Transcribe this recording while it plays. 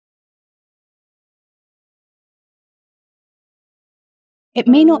It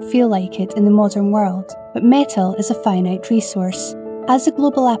may not feel like it in the modern world, but metal is a finite resource. As the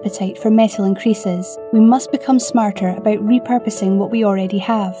global appetite for metal increases, we must become smarter about repurposing what we already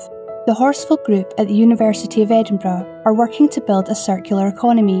have. The Horsfall Group at the University of Edinburgh are working to build a circular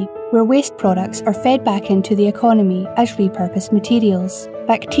economy, where waste products are fed back into the economy as repurposed materials.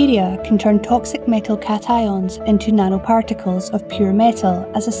 Bacteria can turn toxic metal cations into nanoparticles of pure metal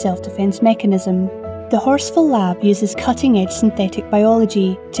as a self-defense mechanism. The Horsfall Lab uses cutting-edge synthetic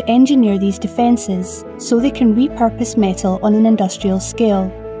biology to engineer these defences so they can repurpose metal on an industrial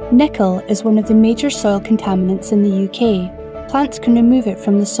scale. Nickel is one of the major soil contaminants in the UK. Plants can remove it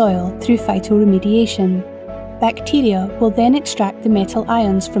from the soil through phytoremediation. Bacteria will then extract the metal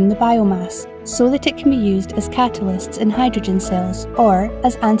ions from the biomass so that it can be used as catalysts in hydrogen cells or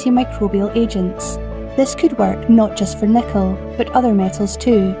as antimicrobial agents. This could work not just for nickel, but other metals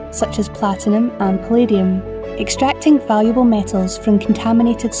too, such as platinum and palladium. Extracting valuable metals from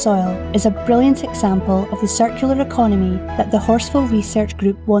contaminated soil is a brilliant example of the circular economy that the Horsfall Research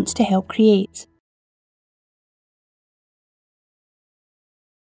Group wants to help create.